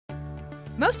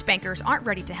Most bankers aren't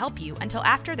ready to help you until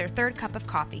after their third cup of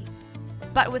coffee.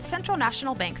 But with Central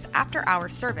National Bank's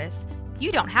after-hours service,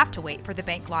 you don't have to wait for the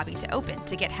bank lobby to open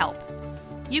to get help.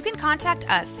 You can contact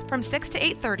us from 6 to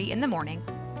 8:30 in the morning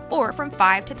or from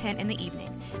 5 to 10 in the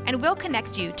evening, and we'll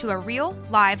connect you to a real,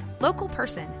 live, local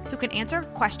person who can answer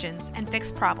questions and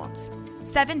fix problems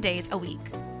 7 days a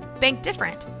week. Bank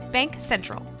different. Bank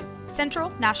Central. Central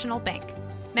National Bank.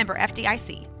 Member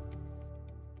FDIC.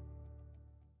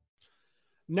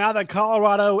 Now that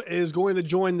Colorado is going to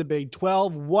join the Big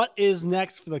 12, what is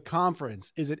next for the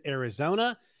conference? Is it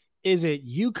Arizona? Is it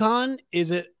UConn?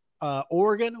 Is it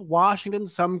Oregon, Washington?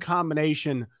 Some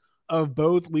combination of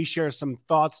both. We share some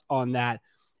thoughts on that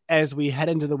as we head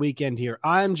into the weekend here.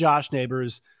 I'm Josh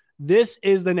Neighbors. This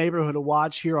is the Neighborhood to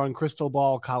Watch here on Crystal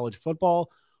Ball College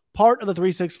Football, part of the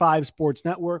 365 Sports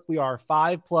Network. We are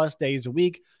 5+ days a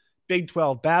week. Big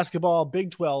 12 basketball,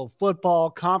 Big 12 football,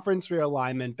 conference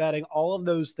realignment, betting, all of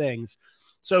those things.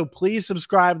 So please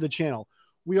subscribe to the channel.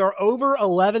 We are over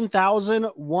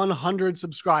 11,100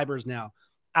 subscribers now.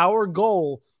 Our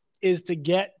goal is to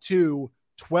get to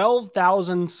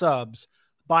 12,000 subs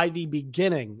by the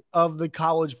beginning of the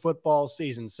college football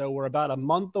season. So we're about a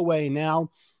month away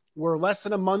now. We're less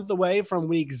than a month away from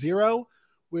week 0.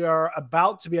 We are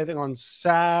about to be, I think, on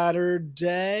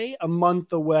Saturday, a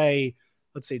month away.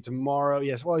 Let's see, tomorrow.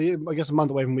 Yes, well, I guess a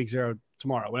month away from week 0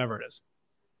 tomorrow, whenever it is.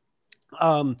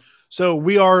 So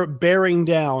we are bearing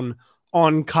down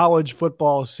on college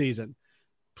football season.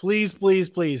 Please, please,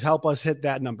 please help us hit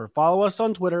that number. Follow us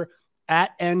on Twitter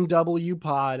at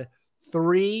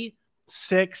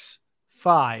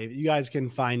NWPod365. You guys can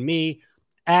find me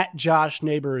at Josh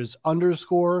Neighbors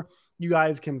 _. You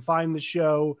guys can find the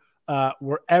show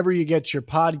wherever you get your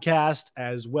podcast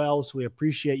as well. So we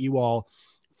appreciate you all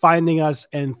finding us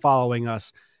and following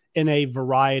us in a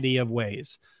variety of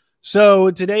ways.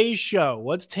 So today's show,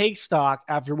 let's take stock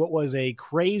after what was a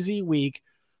crazy week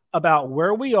about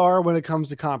where we are when it comes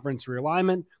to conference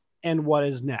realignment and what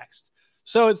is next.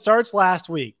 So it starts last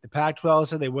week. The Pac-12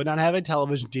 said they would not have a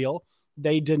television deal.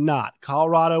 They did not.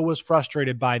 Colorado was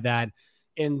frustrated by that.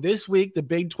 And this week, the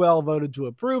Big 12 voted to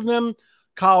approve them.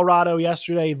 Colorado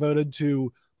yesterday voted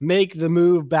to make the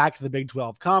move back to the Big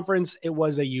 12 conference. It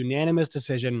was a unanimous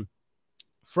decision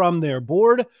from their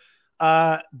board.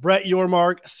 Brett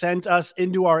Yormark sent us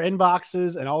into our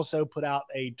inboxes and also put out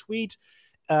a tweet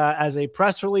as a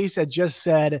press release that just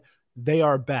said they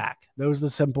are back. Those are the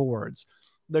simple words.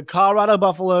 The Colorado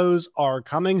Buffaloes are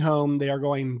coming home. They are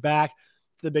going back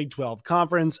to the Big 12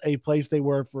 conference, a place they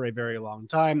were for a very long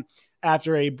time.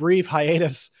 After a brief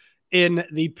hiatus in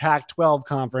the Pac-12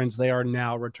 conference, they are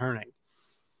now returning.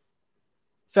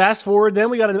 Fast forward, then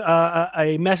we got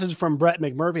a message from Brett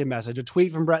McMurphy, a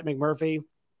tweet from Brett McMurphy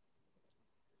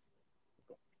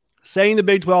saying the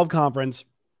Big 12 conference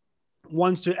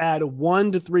wants to add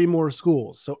 1 to 3 more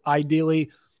schools. So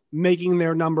ideally making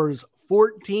their numbers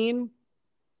 14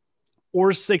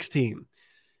 or 16.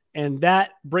 And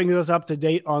that brings us up to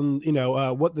date on,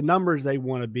 what the numbers they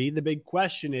want to be. The big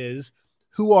question is,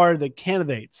 who are the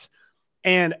candidates?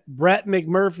 And Brett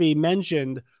McMurphy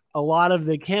mentioned a lot of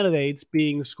the candidates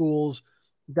being schools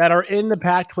that are in the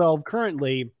Pac-12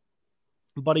 currently,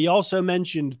 but he also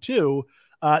mentioned too,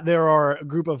 there are a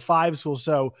group of 5 schools.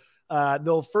 So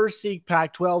they'll first seek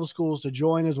Pac-12 schools to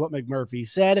join, is what McMurphy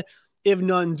said. If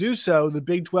none do so, the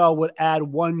Big 12 would add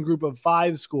 1 group of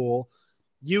 5 school.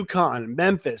 UConn,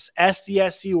 Memphis,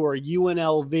 SDSU, or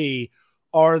UNLV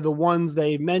are the ones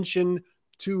they mentioned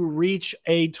to reach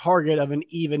a target of an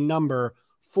even number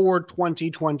for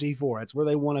 2024. It's where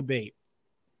they want to be.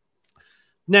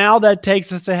 Now that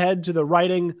takes us ahead to the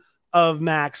writing of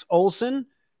Max Olson.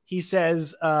 He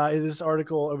says in this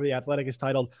article over The Athletic is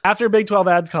titled, "After Big 12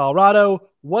 adds Colorado,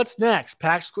 what's next?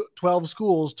 Pac-12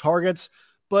 schools targets,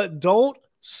 but don't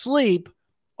sleep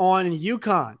on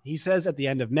UConn." He says at the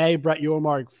end of May, Brett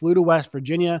Yormark flew to West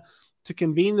Virginia to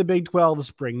convene the Big 12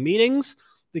 spring meetings.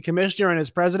 The commissioner and his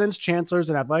presidents, chancellors,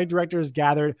 and athletic directors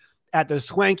gathered at the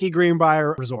swanky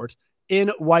Greenbrier Resort in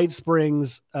White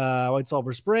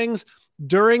Sulphur Springs.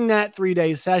 During that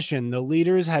 3-day session, the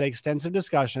leaders had extensive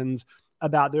discussions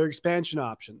about their expansion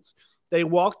options. They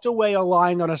walked away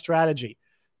aligned on a strategy.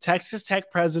 Texas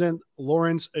Tech president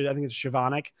Lawrence, I think it's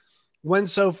Shavanik, went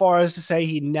so far as to say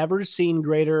he'd never seen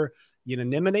greater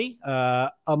unanimity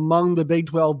among the Big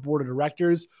 12 board of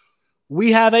directors.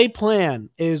 "We have a plan,"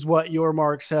 is what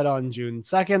Yormark said on June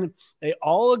 2nd. They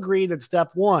all agreed that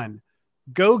step 1,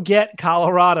 go get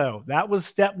Colorado. That was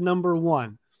step number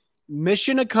 1.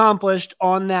 Mission accomplished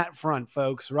on that front,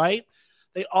 folks, right?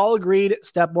 They all agreed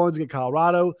step 1 is get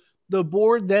Colorado. The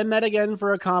board then met again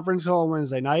for a conference call on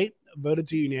Wednesday night. voted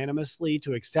to unanimously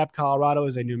to accept Colorado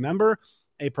as a new member.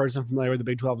 A person familiar with the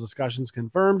Big 12 discussions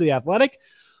confirmed to The Athletic.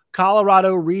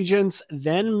 Colorado Regents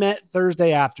then met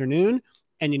Thursday afternoon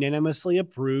and unanimously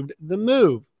approved the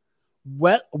move.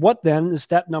 What then is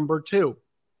step number 2?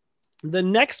 The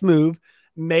next move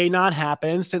may not happen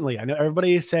instantly. I know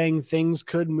everybody is saying things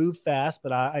could move fast,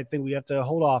 but I think we have to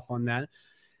hold off on that.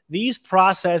 These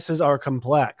processes are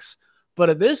complex, but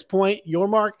at this point,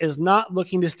 Yormark is not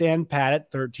looking to stand pat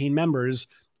at 13 members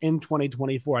in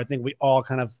 2024. I think we all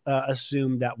kind of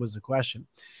assumed that was the question.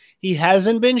 He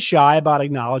hasn't been shy about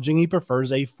acknowledging he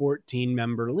prefers a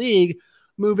 14-member league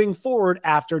moving forward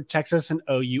after Texas and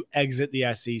OU exit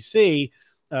the SEC,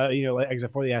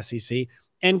 exit for the SEC.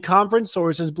 And conference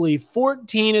sources believe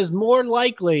 14 is more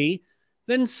likely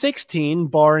than 16,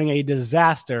 barring a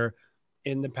disaster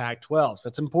in the Pac-12. So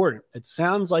that's important. It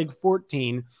sounds like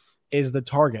 14 is the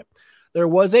target. There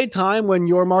was a time when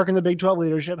Yormark and the Big 12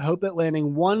 leadership hoped that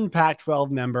landing one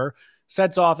Pac-12 member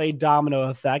sets off a domino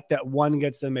effect, that one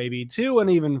gets them maybe 2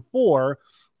 and even 4.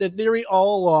 The theory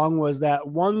all along was that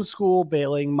one school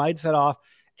bailing might set off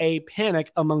a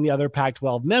panic among the other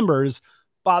Pac-12 members,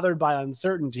 bothered by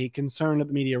uncertainty, concerned at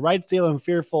the media rights deal, and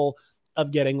fearful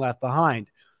of getting left behind.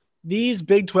 These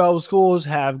Big 12 schools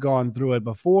have gone through it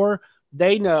before.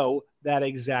 They know that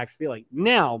exact feeling.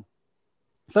 Now,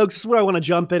 folks, this is where I want to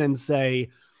jump in and say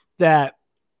that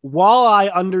while I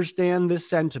understand this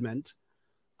sentiment,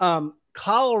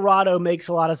 Colorado makes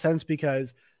a lot of sense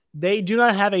because they do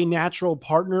not have a natural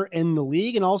partner in the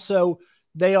league. And also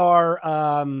they are,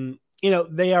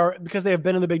 because they have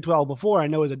been in the Big 12 before. I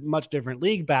know it was a much different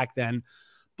league back then,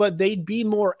 but they'd be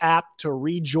more apt to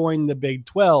rejoin the Big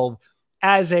 12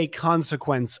 as a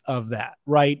consequence of that,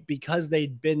 right? Because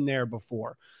they'd been there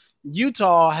before.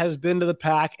 Utah has been to the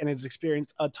Pac and has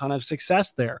experienced a ton of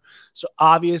success there. So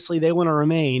obviously they want to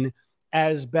remain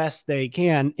as best they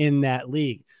can in that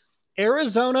league.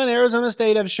 Arizona and Arizona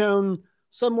State have shown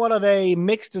somewhat of a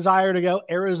mixed desire to go.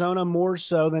 Arizona more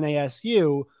so than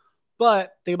ASU.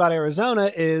 But the thing about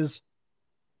Arizona is,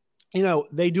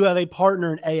 they do have a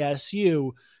partner in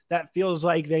ASU that feels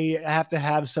like they have to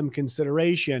have some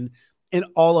consideration in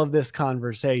all of this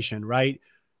conversation, right?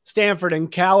 Stanford and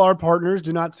Cal, our partners,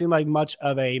 do not seem like much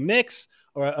of a mix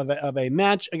or of a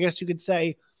match, I guess you could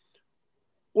say.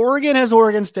 Oregon has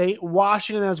Oregon State,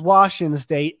 Washington has Washington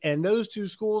State, and those two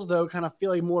schools, though, kind of feel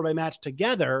like more of a match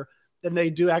together than they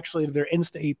do actually if they're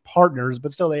in-state partners,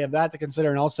 but still they have that to consider,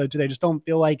 and also, too, they just don't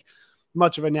feel like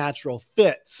much of a natural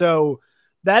fit. So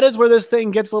that is where this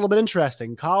thing gets a little bit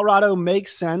interesting. Colorado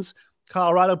makes sense.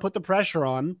 Colorado put the pressure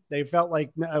on. They felt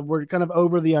like we're kind of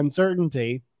over the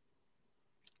uncertainty.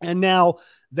 And now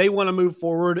they want to move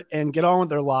forward and get on with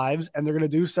their lives, and they're going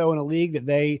to do so in a league that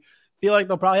they feel like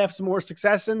they'll probably have some more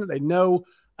success in, that they know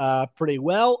pretty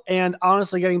well. And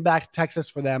honestly, getting back to Texas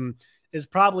for them is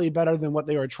probably better than what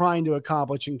they were trying to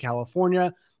accomplish in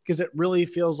California, because it really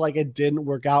feels like it didn't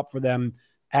work out for them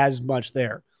as much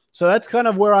there. So that's kind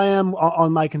of where I am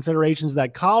on my considerations,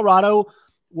 that Colorado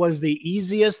was the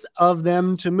easiest of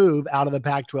them to move out of the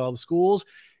Pac-12 schools.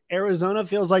 Arizona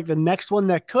feels like the next one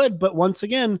that could, but once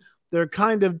again, they're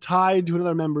kind of tied to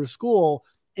another member school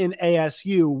in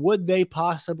ASU. Would they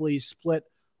possibly split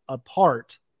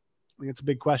apart? I think it's a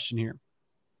big question here.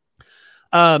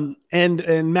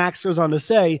 And Max goes on to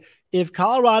say, if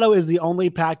Colorado is the only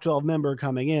Pac-12 member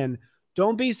coming in,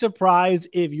 don't be surprised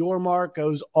if Yormark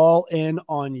goes all in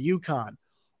on UConn.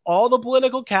 All the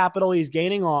political capital he's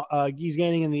gaining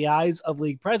in the eyes of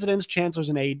league presidents, chancellors,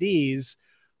 and ADs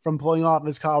from pulling off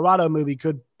his Colorado move, he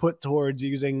could put towards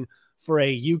using for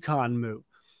a UConn move.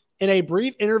 In a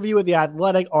brief interview with The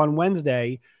Athletic on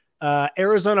Wednesday,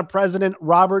 Arizona President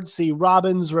Robert C.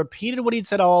 Robbins repeated what he'd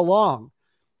said all along.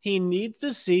 He needs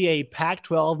to see a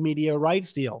Pac-12 media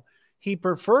rights deal. He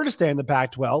preferred to stay in the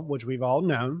Pac-12, which we've all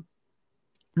known.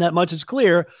 That much is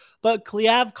clear, but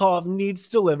Kliavkoff needs to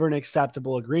deliver an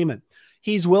acceptable agreement.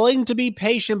 He's willing to be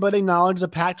patient, but acknowledged the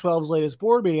Pac-12's latest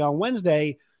board meeting on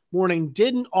Wednesday morning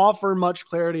didn't offer much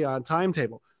clarity on a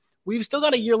timetable. We've still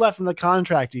got a year left in the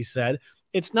contract, he said.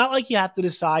 It's not like you have to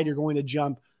decide you're going to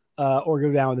jump or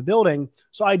go down with the building.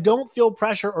 So I don't feel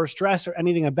pressure or stress or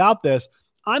anything about this.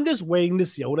 I'm just waiting to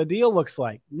see what a deal looks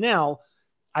like. Now,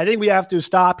 I think we have to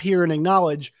stop here and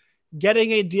acknowledge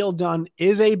getting a deal done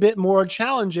is a bit more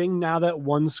challenging now that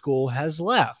one school has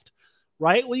left,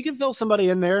 right? Well, you can fill somebody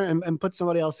in there and put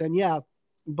somebody else in, yeah.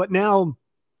 But now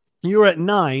you're at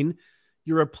 9,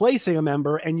 you're replacing a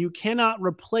member, and you cannot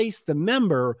replace the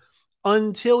member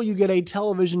until you get a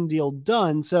television deal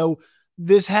done. So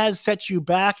this has set you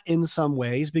back in some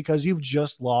ways because you've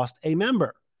just lost a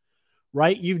member,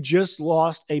 right? You've just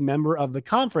lost a member of the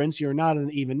conference. You're not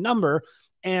an even number.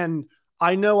 And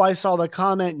I know I saw the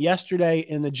comment yesterday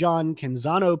in the John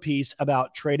Canzano piece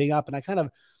about trading up, and I kind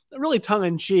of really tongue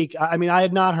in cheek. I mean, I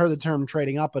had not heard the term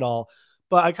trading up at all,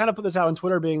 but I kind of put this out on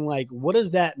Twitter being like, what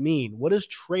does that mean? What does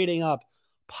trading up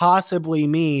possibly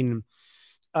mean?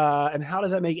 And how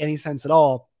does that make any sense at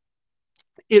all?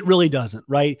 It really doesn't,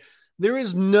 right? There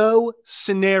is no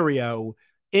scenario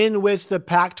in which the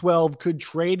Pac-12 could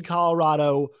trade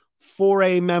Colorado for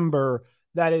a member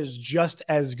that is just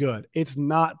as good. It's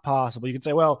not possible. You could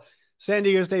say, well, San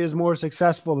Diego State is more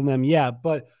successful than them. Yeah,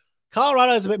 but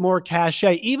Colorado has a bit more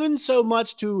cachet, even so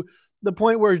much to the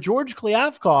point where George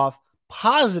Kliavkoff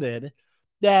posited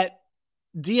that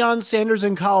Deion Sanders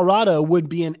in Colorado would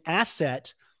be an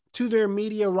asset to their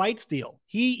media rights deal.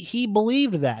 He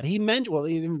believed that. He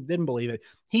didn't believe it.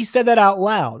 He said that out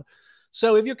loud.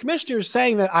 So if your commissioner is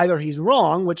saying that either he's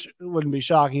wrong, which wouldn't be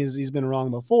shocking, he's been wrong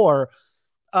before,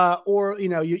 or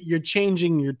you're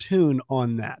changing your tune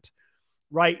on that,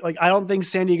 right? Like, I don't think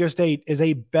San Diego State is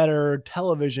a better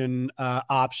television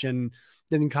option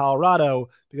than Colorado,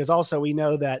 because also we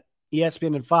know that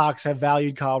ESPN and Fox have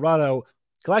valued Colorado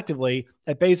collectively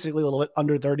at basically a little bit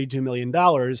under $32 million.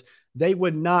 They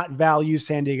would not value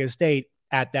San Diego State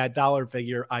at that dollar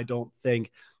figure, I don't think.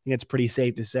 I think it's pretty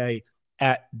safe to say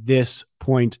at this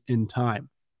point in time.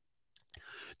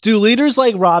 Do leaders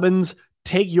like Robbins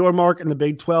take Yormark and the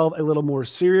Big 12 a little more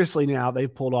seriously now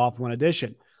they've pulled off one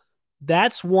edition?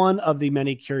 That's one of the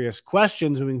many curious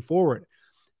questions moving forward.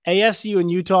 ASU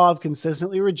and Utah have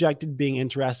consistently rejected being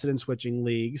interested in switching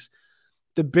leagues.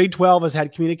 The Big 12 has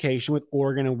had communication with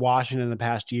Oregon and Washington in the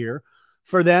past year.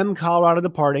 For them, Colorado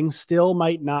departing still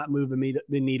might not move the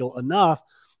needle enough,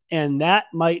 and that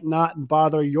might not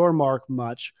bother Yormark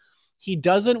much. He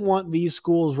doesn't want these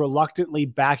schools reluctantly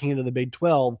backing into the Big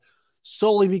 12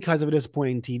 solely because of a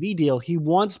disappointing TV deal. He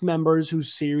wants members who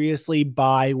seriously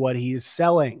buy what he's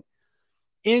selling.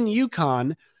 In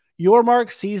UConn,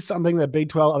 Yormark sees something that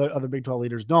other Big 12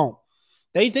 leaders don't.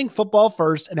 They think football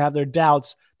first and have their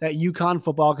doubts that UConn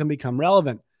football can become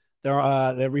relevant.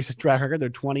 Their recent track record, they're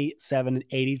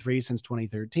 27-83 since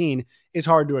 2013, is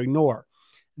hard to ignore.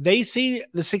 They see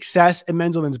the success in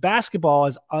men's and women's basketball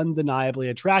as undeniably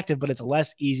attractive, but it's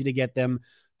less easy to get them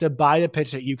to buy the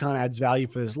pitch that UConn adds value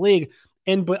for this league,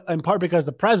 in part because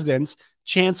the presidents,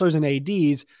 chancellors, and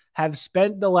ADs have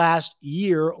spent the last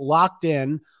year locked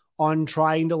in on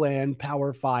trying to land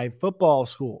Power 5 football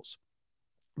schools.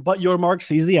 But Yormark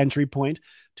sees the entry point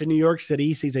to New York City.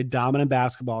 He sees a dominant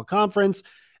basketball conference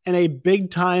and a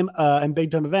big time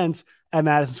events at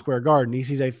Madison Square Garden. He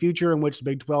sees a future in which the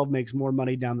Big 12 makes more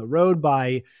money down the road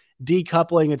by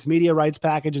decoupling its media rights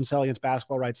package and selling its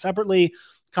basketball rights separately.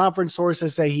 Conference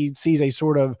sources say he sees a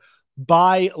sort of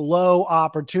buy low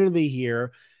opportunity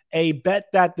here, a bet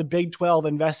that the Big 12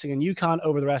 investing in UConn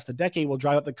over the rest of the decade will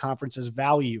drive up the conference's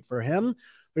value. For him,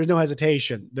 there's no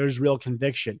hesitation. There's real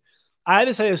conviction. I had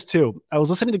to say this too. I was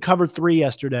listening to Cover 3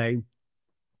 yesterday,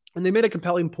 and they made a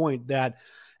compelling point that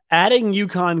adding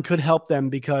UConn could help them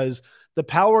because the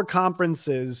power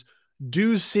conferences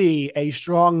do see a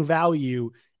strong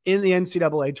value in the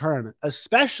NCAA tournament,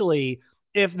 especially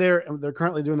if they're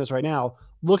currently doing this right now,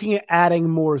 looking at adding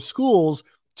more schools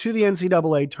to the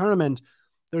NCAA tournament.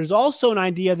 There's also an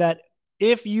idea that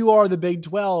if you are the Big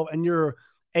 12 and you're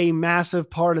a massive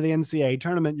part of the NCAA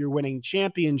tournament, you're winning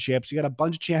championships, you got a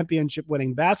bunch of championship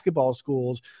winning basketball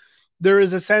schools, there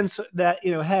is a sense that,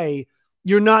 hey,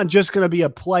 you're not just going to be a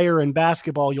player in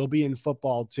basketball, you'll be in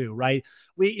football too, right?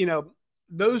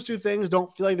 Those two things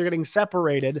don't feel like they're getting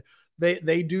separated.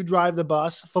 They do drive the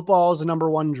bus. Football is the number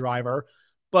one driver,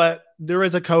 but there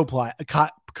is a co-pilot.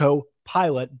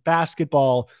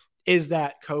 Basketball is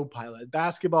that co-pilot.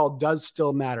 Basketball does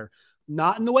still matter.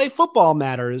 Not in the way football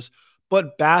matters,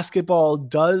 but basketball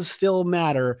does still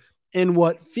matter in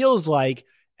what feels like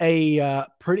a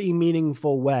pretty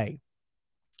meaningful way.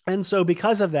 And so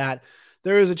because of that,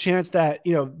 there is a chance that,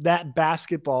 that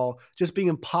basketball just being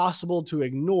impossible to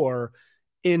ignore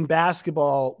in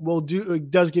basketball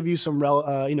does give you some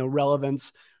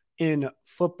relevance in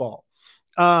football.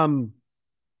 And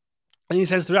he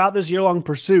says throughout this year-long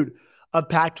pursuit of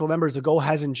Pac-12 members, the goal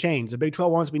hasn't changed. The Big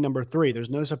 12 wants to be number 3. There's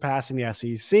no surpassing the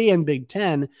SEC and Big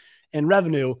 10 in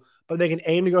revenue, but they can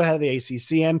aim to go ahead of the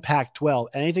ACC and Pac-12.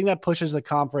 Anything that pushes the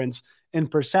conference in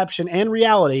perception and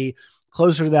reality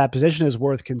closer to that position is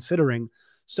worth considering.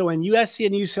 So when USC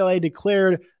and UCLA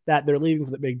declared that they're leaving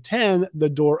for the Big 10, the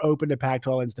door opened to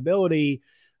Pac-12 instability.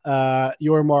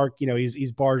 Yormark,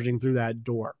 he's barging through that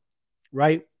door,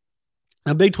 right?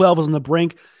 Now, Big 12 is on the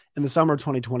brink in the summer of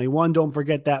 2021. Don't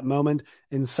forget that moment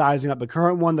in sizing up the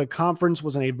current one. The conference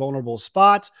was in a vulnerable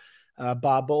spot.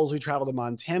 Bob Bowlesby traveled to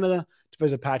Montana to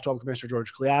visit Pac-12 Commissioner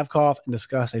George Kliavkoff and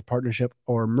discuss a partnership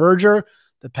or merger.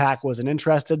 The Pac wasn't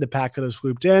interested. The Pac could have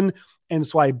swooped in. And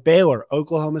so why Baylor,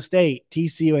 Oklahoma State,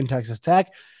 TCU, and Texas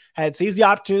Tech had seized the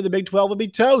opportunity. The Big 12 would be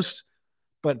toast.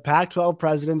 But Pac-12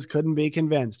 presidents couldn't be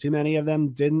convinced. Too many of them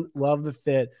didn't love the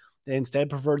fit. They instead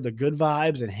preferred the good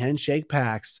vibes and handshake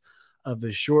pacts of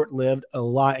the short-lived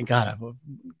alliance.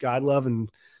 God love and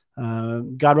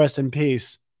God rest in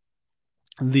peace,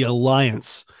 the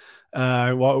alliance.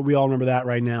 Well, we all remember that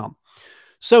right now.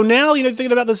 So now,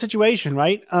 thinking about the situation,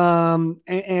 right? And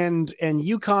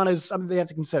UConn is something they have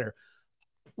to consider.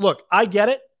 Look, I get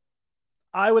it.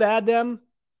 I would add them,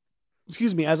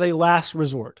 as a last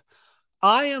resort.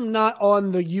 I am not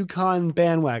on the UConn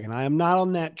bandwagon. I am not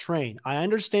on that train. I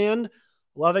understand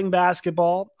loving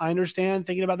basketball. I understand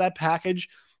thinking about that package.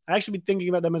 I actually be thinking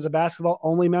about them as a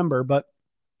basketball-only member, but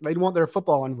they'd want their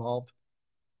football involved.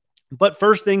 But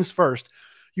first things first,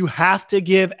 you have to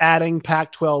give adding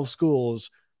Pac-12 schools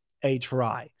a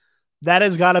try. That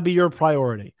has got to be your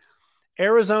priority.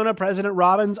 Arizona, President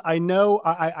Robbins, I know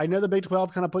the Big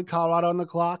 12 kind of put Colorado on the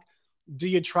clock. Do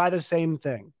you try the same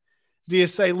thing? Do you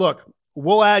say, look,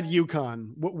 we'll add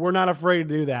UConn. We're not afraid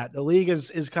to do that. The league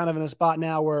is kind of in a spot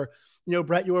now where,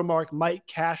 Brett Yormark might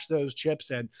cash those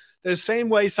chips in. The same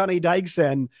way Sonny Dykes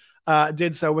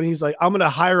did so when he's like, I'm going to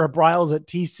hire a Bryles at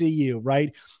TCU,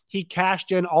 right? He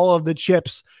cashed in all of the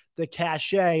chips, the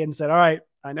cachet, and said, all right,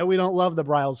 I know we don't love the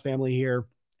Bryles family here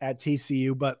at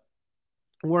TCU, but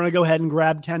we're going to go ahead and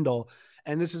grab Kendall.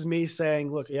 And this is me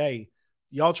saying, look, hey,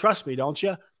 y'all trust me, don't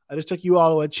you? I just took you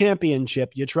all to a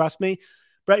championship. You trust me?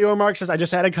 Brett Yormark says, I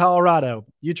just added Colorado.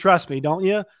 You trust me, don't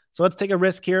you? So let's take a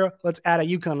risk here. Let's add a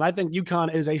UConn. And I think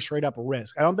UConn is a straight up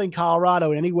risk. I don't think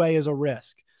Colorado in any way is a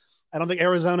risk. I don't think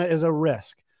Arizona is a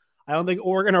risk. I don't think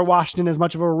Oregon or Washington is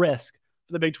much of a risk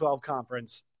for the Big 12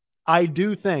 conference. I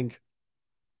do think,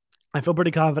 I feel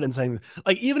pretty confident saying this.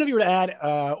 Like, even if you were to add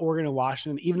Oregon and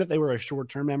Washington, even if they were a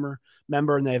short-term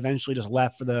member and they eventually just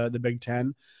left for the Big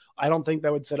 10, I don't think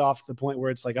that would set off the point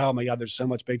where it's like, oh my God, there's so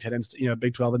much Big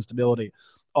 12 instability.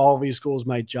 All of these schools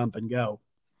might jump and go.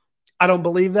 I don't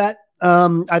believe that.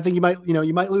 I think you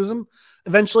might lose them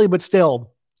eventually, but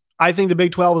still, I think the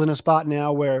Big 12 is in a spot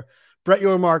now where Brett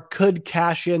Yormark could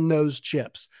cash in those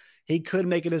chips. He could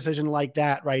make a decision like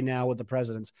that right now with the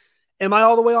presidents. Am I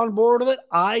all the way on board with it?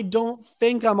 I don't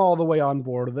think I'm all the way on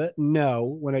board with it. No,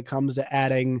 when it comes to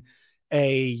adding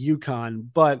a UConn,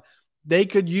 but they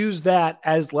could use that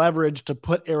as leverage to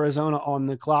put Arizona on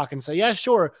the clock and say, yeah,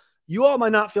 sure, you all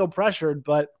might not feel pressured,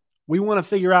 but we want to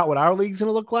figure out what our league's going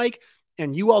to look like.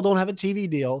 And you all don't have a TV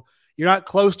deal. You're not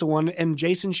close to one. And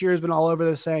Jason Scheer has been all over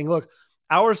this saying, look,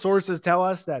 our sources tell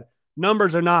us that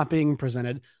numbers are not being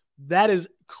presented. That is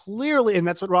clearly, and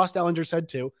that's what Ross Dellinger said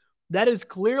too, that is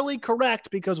clearly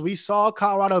correct because we saw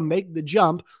Colorado make the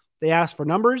jump. They asked for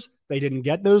numbers. They didn't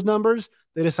get those numbers.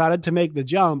 They decided to make the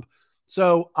jump.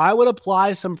 So I would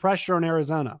apply some pressure on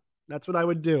Arizona. That's what I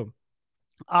would do.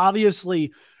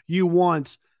 Obviously, you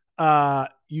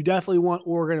definitely want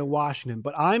Oregon and Washington,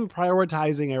 but I'm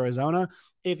prioritizing Arizona.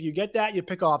 If you get that, you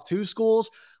pick off 2 schools.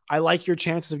 I like your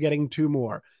chances of getting 2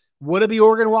 more. Would it be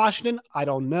Oregon and Washington? I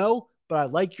don't know, but I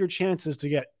like your chances to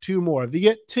get 2 more. If you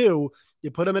get 2,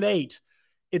 you put them at 8.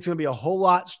 It's going to be a whole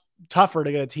lot tougher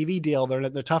to get a TV deal. They're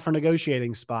in the tougher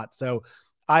negotiating spot. So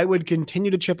I would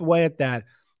continue to chip away at that.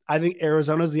 I think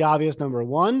Arizona is the obvious number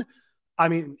 1. I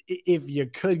mean, if you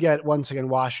could get, once again,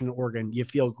 Washington, Oregon, you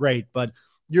feel great, but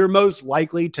you're most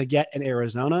likely to get in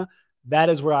Arizona. That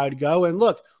is where I would go. And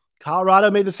look,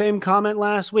 Colorado made the same comment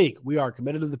last week. We are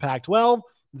committed to the Pac-12.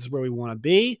 This is where we want to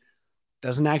be.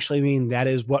 Doesn't actually mean that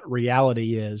is what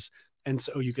reality is. And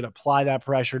so you could apply that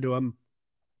pressure to them.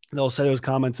 They'll say those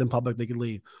comments in public. They could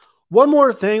leave. One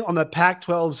more thing on the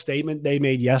Pac-12 statement they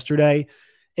made yesterday.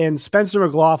 And Spencer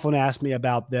McLaughlin asked me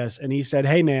about this. And he said,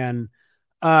 hey, man,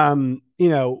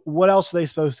 what else are they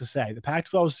supposed to say? The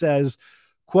Pac-12 says,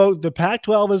 quote, the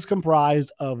Pac-12 is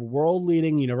comprised of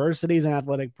world-leading universities and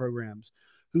athletic programs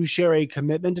who share a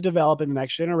commitment to developing the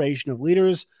next generation of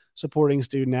leaders supporting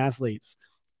student athletes,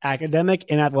 academic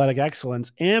and athletic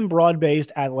excellence, and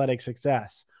broad-based athletic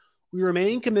success. We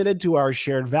remain committed to our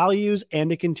shared values and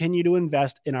to continue to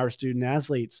invest in our student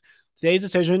athletes. Today's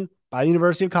decision by the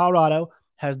University of Colorado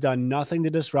has done nothing to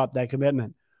disrupt that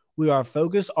commitment. We are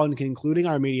focused on concluding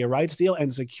our media rights deal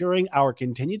and securing our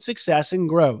continued success and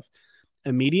growth.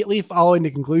 Immediately following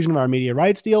the conclusion of our media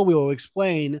rights deal, we will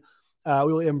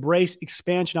embrace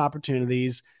expansion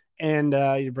opportunities and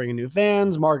bring in new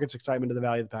fans, markets, excitement to the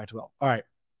value of the Pac-12. All right.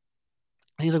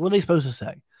 And he's like, what are they supposed to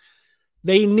say?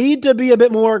 They need to be a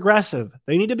bit more aggressive.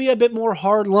 They need to be a bit more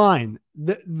hard line.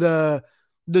 The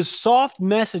soft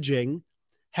messaging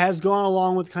has gone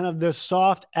along with kind of the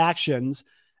soft actions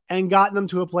and gotten them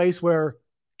to a place where,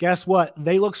 guess what?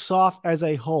 They look soft as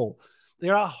a whole.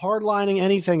 They're not hardlining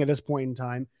anything at this point in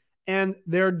time. And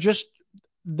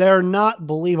they're not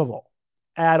believable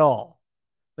at all.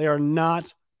 They are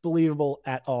not believable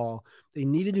at all. They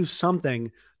need to do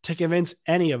something to convince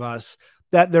any of us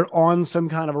that they're on some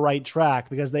kind of a right track,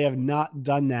 because they have not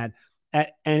done that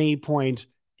at any point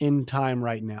in time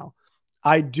right now.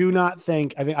 I do not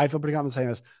think, I feel pretty confident saying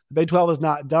this, the Big 12 is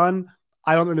not done.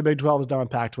 I don't think the Big 12 is done with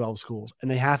Pac-12 schools, and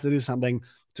they have to do something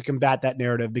to combat that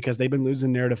narrative, because they've been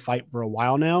losing the narrative fight for a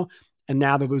while now, and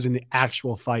now they're losing the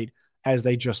actual fight as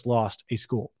they just lost a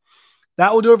school.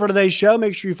 That will do it for today's show.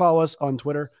 Make sure you follow us on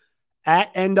Twitter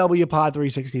at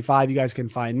NWPod365. You guys can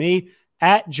find me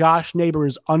at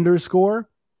JoshNeighbors_.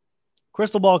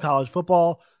 Crystal Ball College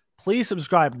Football. Please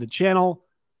subscribe to the channel,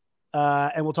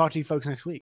 and we'll talk to you folks next week.